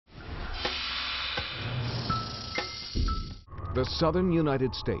The southern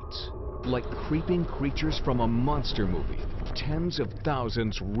United States, like creeping creatures from a monster movie, tens of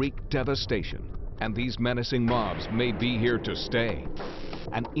thousands wreak devastation, and these menacing mobs may be here to stay.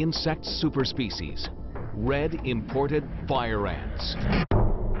 An insect superspecies, red imported fire ants.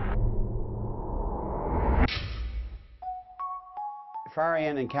 Fire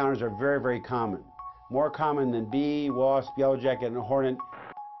ant encounters are very, very common. More common than bee, wasp, yellow jacket, and hornet.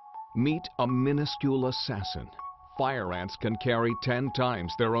 Meet a minuscule assassin. Fire ants can carry 10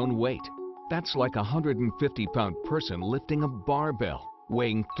 times their own weight. That's like a 150-pound person lifting a barbell,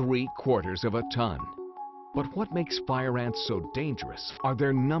 weighing 3/4 of a ton. But what makes fire ants so dangerous are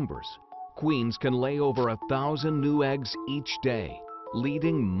their numbers. Queens can lay over 1,000 new eggs each day,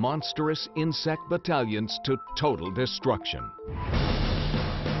 leading monstrous insect battalions to total destruction.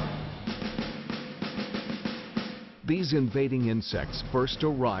 These invading insects first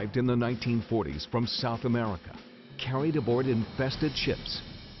arrived in the 1940s from South America, carried aboard infested ships.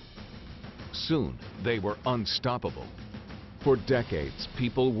 Soon, they were unstoppable. For decades,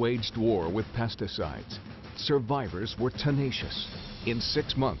 people waged war with pesticides. Survivors were tenacious. In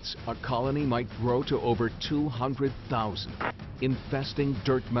 6 months, a colony might grow to over 200,000, infesting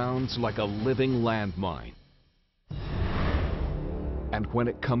dirt mounds like a living landmine. And when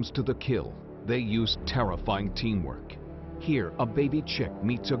it comes to the kill, they use terrifying teamwork. Here, a baby chick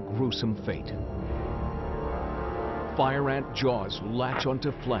meets a gruesome fate. Fire ant jaws latch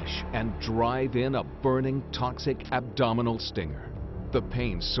onto flesh and drive in a burning, toxic abdominal stinger. The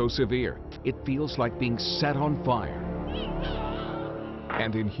pain's so severe, it feels like being set on fire.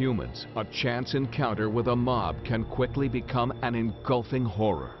 And in humans, a chance encounter with a mob can quickly become an engulfing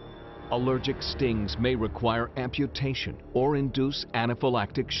horror. Allergic stings may require amputation or induce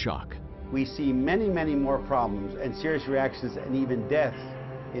anaphylactic shock. We see many, many more problems and serious reactions and even deaths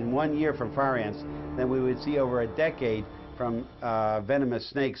in 1 year from fire ants than we would see over a decade from venomous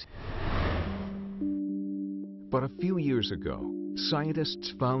snakes. But a few years ago,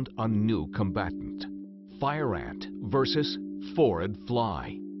 scientists found a new combatant. Fire ant versus phorid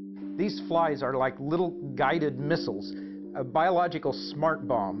fly. These flies are like little guided missiles, biological smart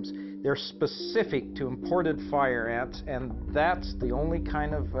bombs. They're specific to imported fire ants, and that's the only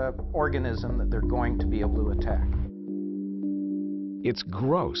kind of organism that they're going to be able to attack. It's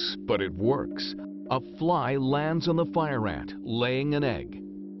gross, but it works. A fly lands on the fire ant, laying an egg.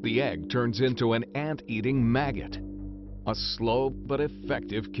 The egg turns into an ant-eating maggot. A slow but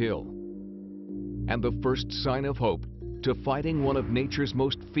effective kill. And the first sign of hope to fighting one of nature's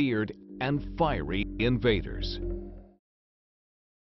most feared and fiery invaders.